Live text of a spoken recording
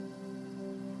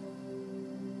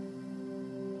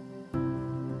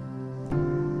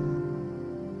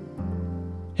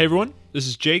Hey everyone, this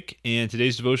is Jake, and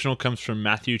today's devotional comes from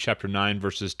Matthew chapter 9,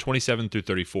 verses 27 through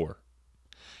 34.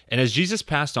 And as Jesus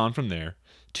passed on from there,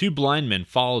 two blind men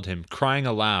followed him, crying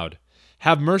aloud,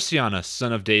 "Have mercy on us,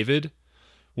 Son of David."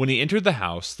 When he entered the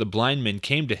house, the blind men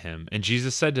came to him, and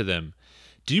Jesus said to them,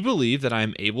 "Do you believe that I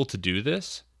am able to do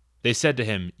this?" They said to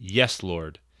him, "Yes,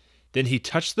 Lord." Then he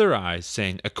touched their eyes,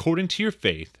 saying, "According to your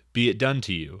faith, be it done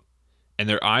to you." And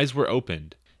their eyes were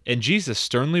opened, and Jesus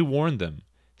sternly warned them,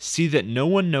 "See that no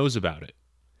one knows about it."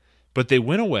 But they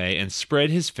went away and spread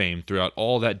his fame throughout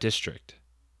all that district.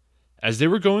 As they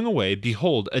were going away,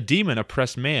 behold, a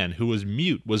demon-oppressed man who was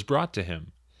mute was brought to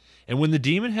him. And when the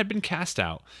demon had been cast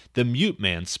out, the mute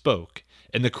man spoke,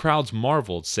 and the crowds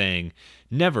marveled, saying,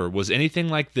 "Never was anything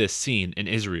like this seen in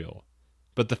Israel."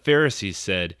 But the Pharisees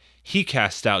said, "He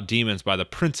casts out demons by the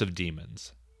prince of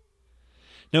demons."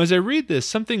 Now, as I read this,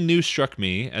 something new struck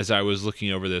me as I was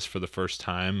looking over this for the first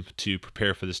time to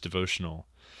prepare for this devotional.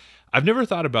 I've never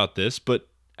thought about this, but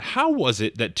how was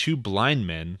it that two blind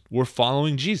men were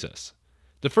following Jesus?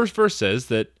 The first verse says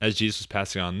that as Jesus was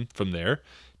passing on from there,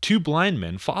 two blind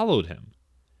men followed him.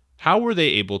 How were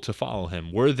they able to follow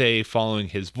him? Were they following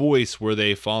his voice? Were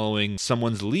they following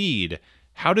someone's lead?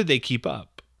 How did they keep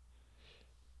up?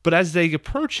 But as they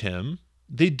approach him,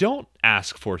 they don't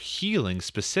ask for healing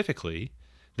specifically.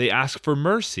 They ask for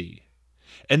mercy,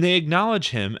 and they acknowledge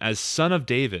him as Son of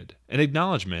David, an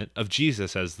acknowledgement of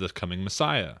Jesus as the coming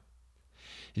Messiah.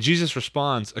 And Jesus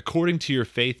responds, "According to your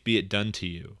faith be it done to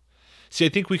you." See, I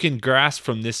think we can grasp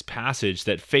from this passage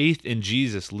that faith in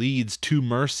Jesus leads to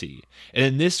mercy, and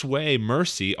in this way,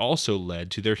 mercy also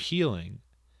led to their healing.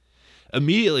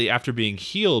 Immediately after being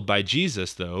healed by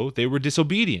Jesus, though, they were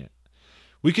disobedient.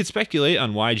 We could speculate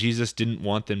on why Jesus didn't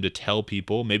want them to tell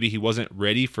people. Maybe he wasn't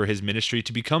ready for his ministry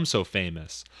to become so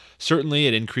famous. Certainly,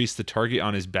 it increased the target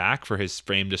on his back for his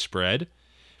fame to spread.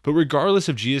 But regardless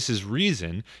of Jesus'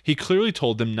 reason, he clearly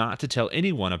told them not to tell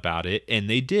anyone about it, and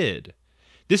they did.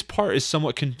 This part is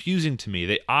somewhat confusing to me.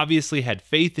 They obviously had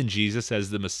faith in Jesus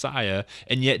as the Messiah,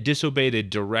 and yet disobeyed a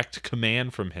direct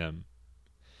command from him.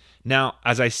 Now,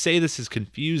 as I say this is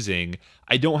confusing,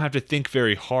 I don't have to think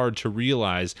very hard to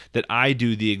realize that I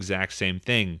do the exact same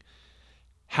thing.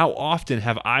 How often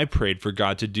have I prayed for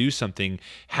God to do something,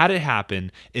 had it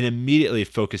happen, and immediately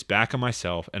focused back on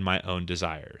myself and my own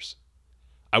desires?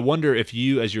 I wonder if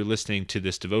you, as you're listening to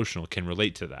this devotional, can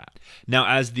relate to that. Now,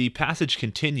 as the passage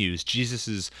continues, Jesus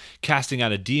is casting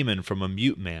out a demon from a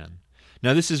mute man.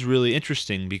 Now, this is really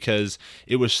interesting because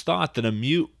it was thought that a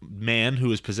mute man who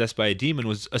was possessed by a demon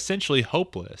was essentially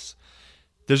hopeless.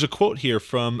 There's a quote here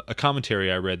from a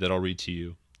commentary I read that I'll read to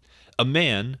you. "A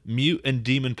man, mute and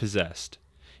demon possessed.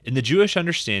 In the Jewish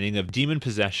understanding of demon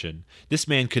possession, this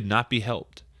man could not be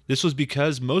helped. This was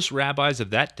because most rabbis of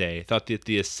that day thought that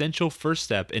the essential first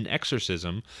step in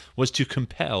exorcism was to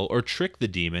compel or trick the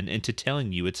demon into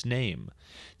telling you its name.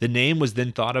 The name was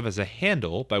then thought of as a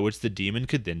handle by which the demon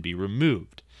could then be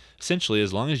removed. Essentially,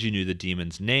 as long as you knew the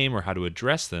demon's name or how to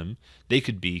address them, they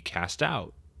could be cast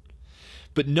out.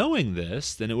 But knowing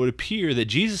this, then it would appear that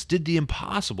Jesus did the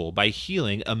impossible by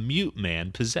healing a mute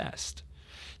man possessed.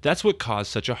 That's what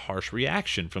caused such a harsh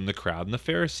reaction from the crowd and the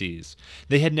Pharisees.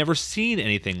 They had never seen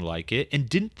anything like it and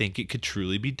didn't think it could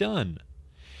truly be done.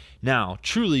 Now,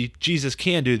 truly, Jesus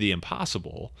can do the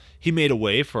impossible. He made a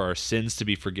way for our sins to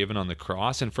be forgiven on the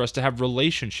cross and for us to have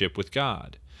relationship with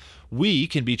God. We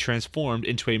can be transformed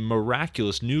into a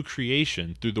miraculous new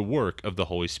creation through the work of the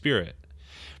Holy Spirit.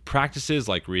 Practices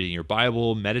like reading your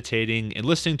Bible, meditating, and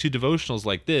listening to devotionals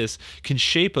like this can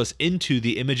shape us into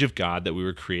the image of God that we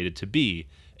were created to be,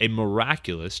 a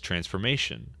miraculous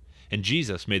transformation. And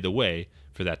Jesus made the way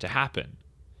for that to happen.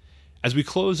 As we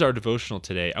close our devotional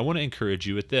today, I want to encourage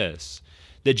you with this,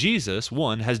 that Jesus,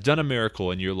 one, has done a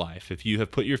miracle in your life. If you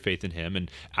have put your faith in him and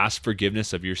asked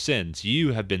forgiveness of your sins,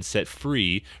 you have been set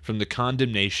free from the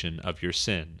condemnation of your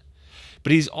sin.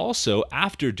 But he's also,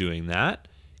 after doing that,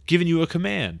 given you a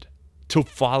command to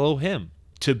follow him,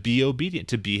 to be obedient,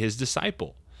 to be his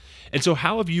disciple. And so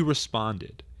how have you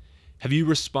responded? Have you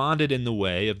responded in the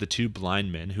way of the two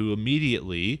blind men who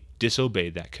immediately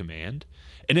disobeyed that command?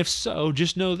 And if so,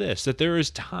 just know this, that there is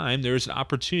time, there is an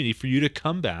opportunity for you to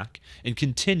come back and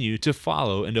continue to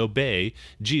follow and obey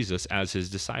Jesus as his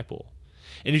disciple.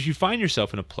 And if you find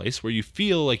yourself in a place where you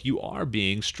feel like you are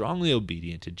being strongly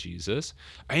obedient to Jesus,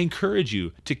 I encourage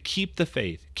you to keep the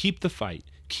faith, keep the fight,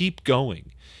 keep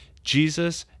going.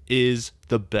 Jesus is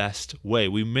the best way.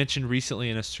 We mentioned recently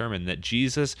in a sermon that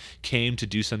Jesus came to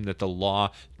do something that the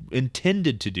law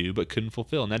intended to do but couldn't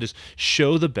fulfill, and that is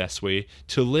show the best way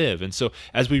to live. And so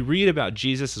as we read about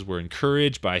Jesus, as we're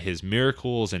encouraged by his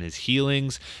miracles and his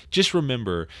healings, just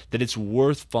remember that it's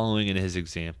worth following in his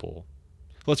example.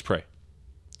 Let's pray.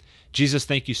 Jesus,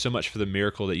 thank you so much for the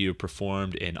miracle that you have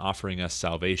performed in offering us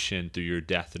salvation through your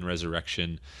death and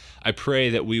resurrection. I pray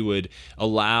that we would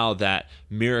allow that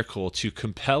miracle to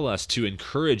compel us, to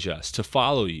encourage us, to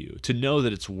follow you, to know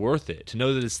that it's worth it, to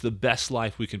know that it's the best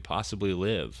life we can possibly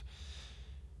live.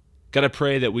 God, I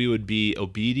pray that we would be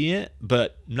obedient,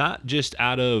 but not just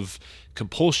out of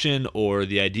compulsion or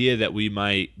the idea that we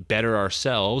might better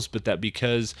ourselves, but that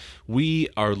because we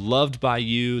are loved by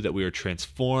you, that we are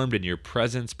transformed in your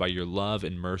presence by your love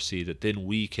and mercy, that then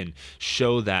we can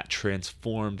show that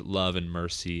transformed love and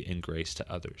mercy and grace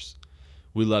to others.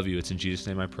 We love you. It's in Jesus'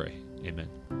 name I pray. Amen.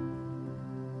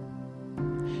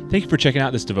 Thank you for checking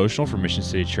out this devotional from Mission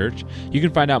City Church. You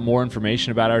can find out more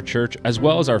information about our church as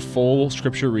well as our full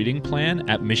scripture reading plan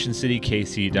at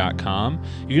missioncitykc.com.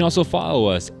 You can also follow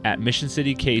us at Mission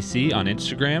City KC on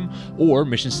Instagram or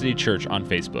Mission City Church on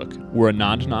Facebook. We're a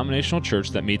non-denominational church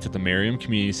that meets at the Merriam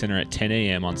Community Center at 10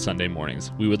 a.m. on Sunday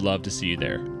mornings. We would love to see you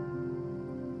there.